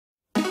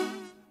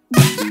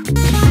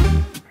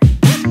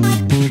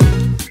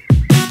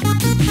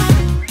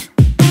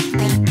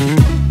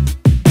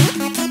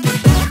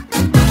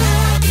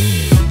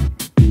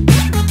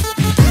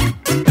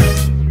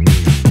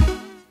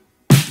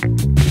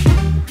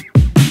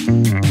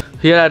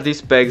Here are the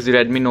specs, the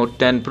Redmi Note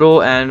 10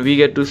 Pro, and we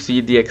get to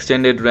see the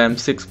extended RAM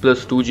 6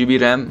 plus 2 GB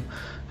RAM,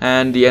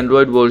 and the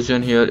Android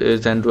version here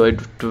is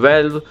Android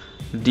 12.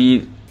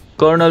 The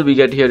kernel we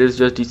get here is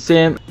just the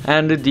same,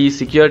 and the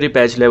security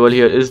patch level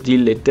here is the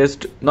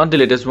latest, not the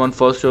latest one,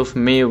 1st of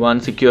May 1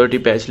 security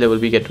patch level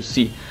we get to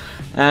see.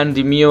 And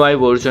the MIUI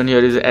version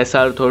here is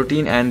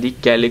SR13 and the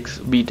Calyx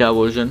beta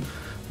version.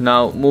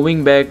 Now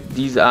moving back,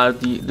 this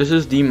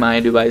is the My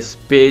Device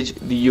page.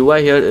 The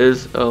UI here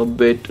is a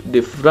bit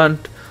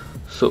different.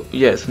 So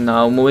yes,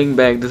 now moving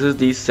back, this is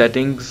the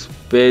settings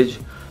page,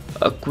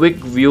 a quick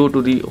view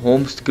to the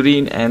home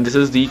screen, and this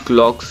is the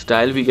clock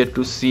style we get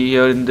to see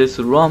here in this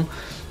ROM.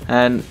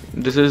 And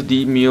this is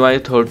the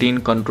MIUI 13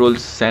 control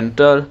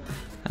center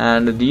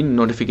and the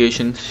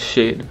notification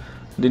shade.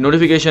 The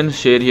notification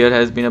shade here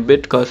has been a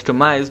bit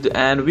customized,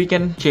 and we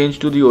can change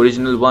to the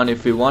original one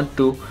if we want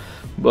to,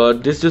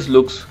 but this just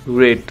looks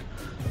great.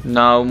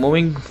 Now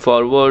moving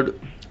forward,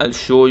 I'll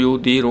show you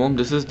the ROM.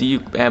 This is the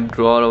app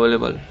drawer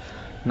available.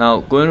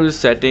 Now going to the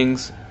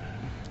settings,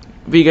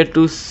 we get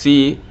to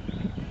see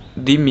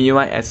the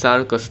MIUI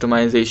SR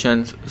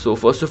customizations. So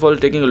first of all,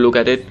 taking a look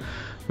at it,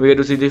 we get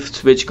to see the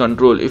switch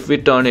control. If we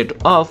turn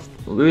it off,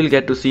 we will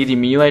get to see the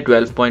MIUI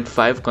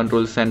 12.5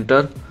 control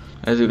center.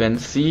 As you can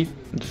see,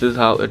 this is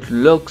how it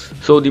looks.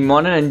 So the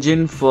modern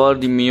engine for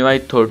the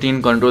MIUI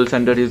 13 control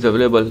center is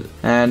available,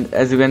 and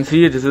as you can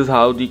see, this is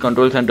how the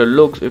control center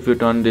looks if you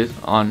turn this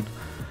on.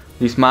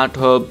 The smart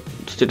hub,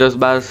 status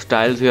bar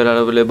styles here are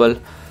available,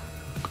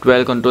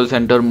 12 control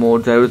center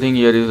modes, everything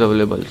here is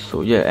available.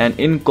 So yeah, and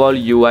in call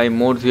UI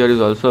modes here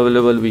is also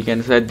available. We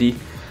can set the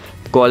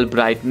call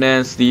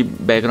brightness, the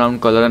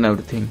background color and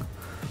everything.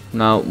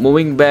 Now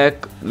moving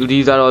back,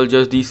 these are all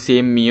just the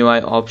same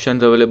MIUI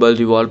options available.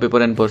 The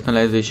wallpaper and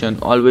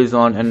personalization, always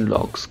on and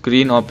lock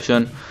screen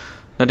option,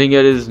 nothing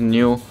here is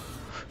new.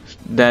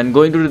 Then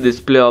going to the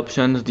display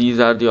options, these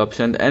are the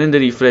options, and in the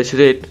refresh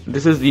rate,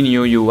 this is the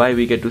new UI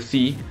we get to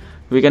see.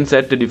 We can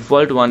set the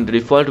default one. The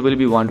default will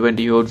be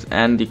 120 Hz,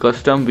 and the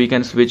custom we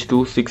can switch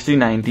to 60,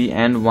 90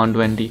 and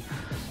 120.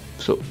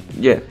 So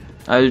yeah,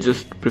 I'll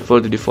just prefer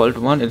the default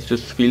one, it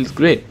just feels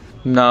great.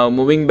 Now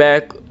moving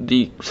back,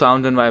 the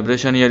sound and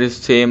vibration here is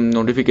same,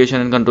 notification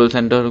and control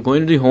center.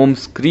 Going to the home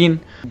screen,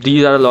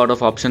 these are a lot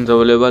of options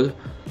available.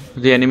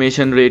 The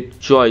animation rate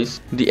choice,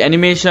 the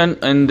animation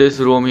in this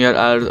ROM here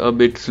are a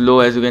bit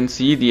slow. As you can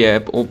see, the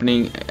app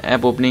opening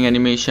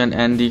animation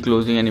and the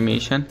closing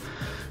animation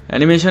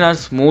are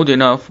smooth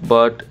enough,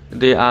 but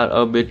they are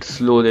a bit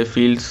slow. They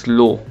feel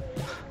slow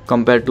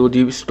compared to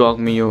the stock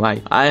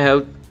MIUI. I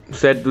have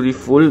set to the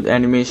full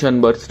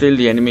animation, but still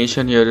the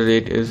animation here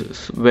rate is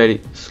very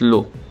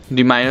slow.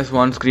 The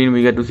 -1 screen,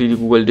 we get to see the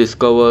Google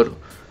Discover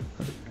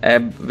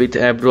app with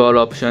app drawer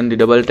option. The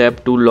double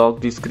tap to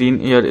lock the screen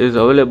here is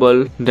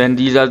available. Then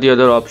these are the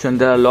other options.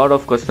 There are a lot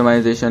of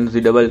customizations.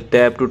 The double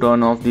tap to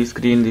turn off the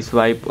screen, the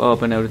swipe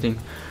up and everything.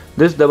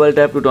 This double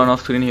tap to turn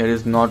off screen here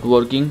is not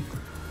working,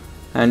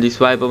 and the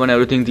swipe up and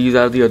everything, these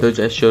are the other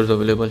gestures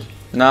available.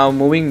 Now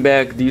moving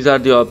back, these are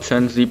the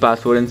options, the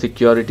password and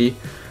security,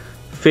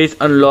 face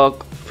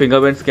unlock,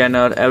 fingerprint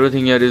scanner,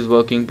 everything here is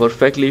working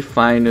perfectly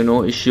fine,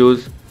 no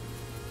issues.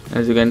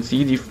 As you can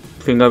see, the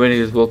fingerprint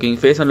is working,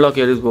 face unlock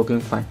here is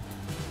working fine.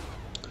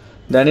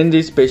 Then in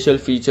these special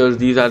features,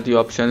 these are the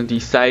options, the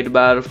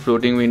sidebar,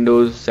 floating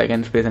windows,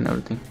 second space and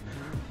everything.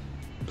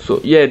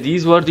 So yeah,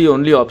 these were the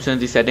only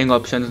options, the setting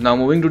options. Now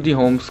moving to the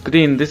home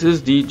screen, this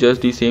is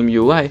just the same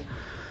UI.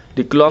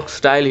 The clock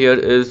style here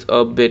is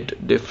a bit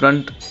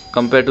different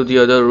compared to the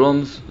other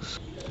ROMs.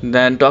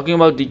 Then talking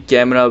about the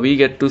camera, we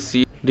get to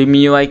see the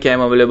MIUI cam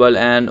available,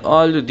 and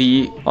all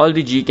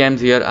the G cams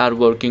here are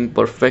working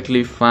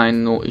perfectly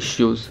fine, no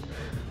issues.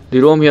 The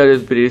ROM here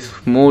is pretty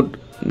smooth,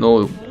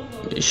 no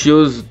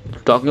issues.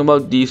 Talking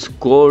about the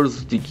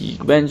scores, the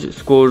Geekbench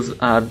scores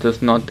are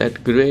just not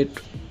that great.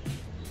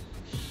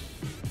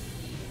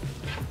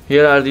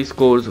 Here are the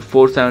scores,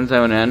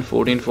 477 and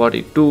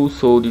 1442.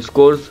 So the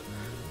scores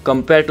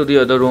compared to the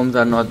other ROMs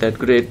are not that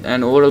great,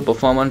 and overall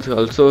performance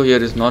also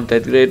here is not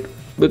that great,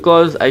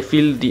 because I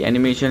feel the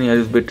animation here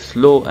is a bit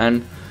slow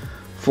and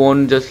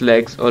phone just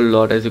lags a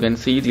lot. As you can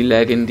see, the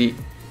lag in the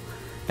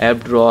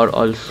app drawer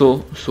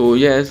also. So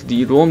yes,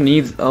 the ROM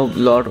needs a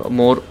lot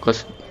more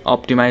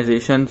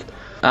optimizations.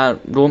 Our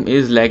ROM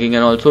is lagging,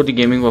 and also the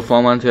gaming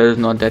performance here is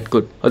not that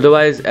good.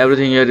 Otherwise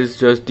everything here is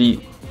just the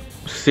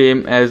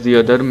same as the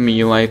other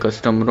MIUI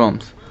custom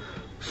ROMs.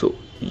 So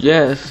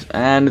yes,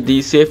 and the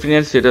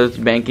SafetyNet status,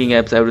 banking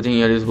apps, everything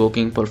here is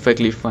working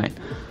perfectly fine.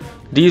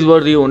 These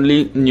were the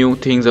only new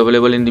things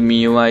available in the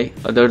MIUI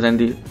other than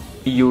the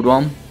EU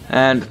ROM.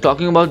 And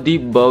talking about the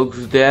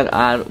bugs, there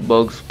are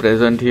bugs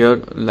present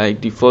here. Like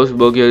the first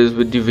bug here is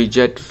with the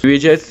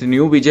widgets.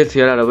 New widgets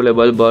here are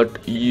available, but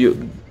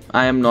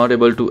I am not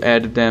able to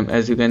add them.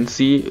 As you can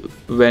see,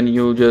 when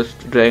you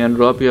just drag and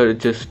drop here, it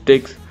just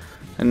sticks,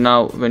 and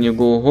now when you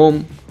go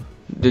home,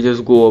 they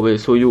just go away.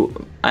 So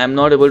I am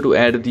not able to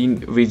add the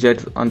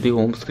widgets on the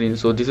home screen.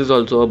 So this is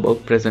also a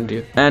bug present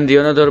here. And the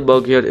another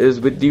bug here is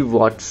with the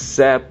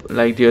WhatsApp.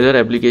 Like the other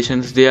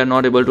applications, they are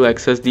not able to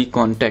access the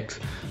contacts.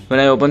 When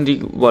I open the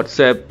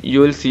WhatsApp,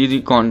 you will see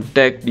the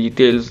contact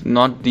details,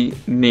 not the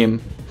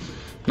name,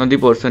 not the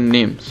person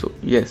name. So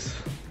yes,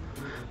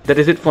 that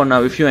is it for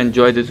now. If you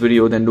enjoyed this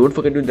video, then don't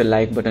forget to hit the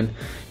like button.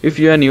 If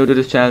you are new to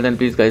this channel, then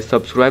please guys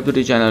subscribe to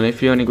the channel.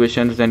 If you have any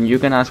questions, then you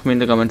can ask me in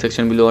the comment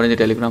section below or in the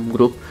Telegram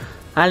group.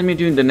 I'll meet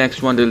you in the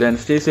next one. Till then,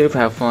 stay safe,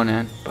 have fun,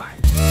 and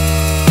bye.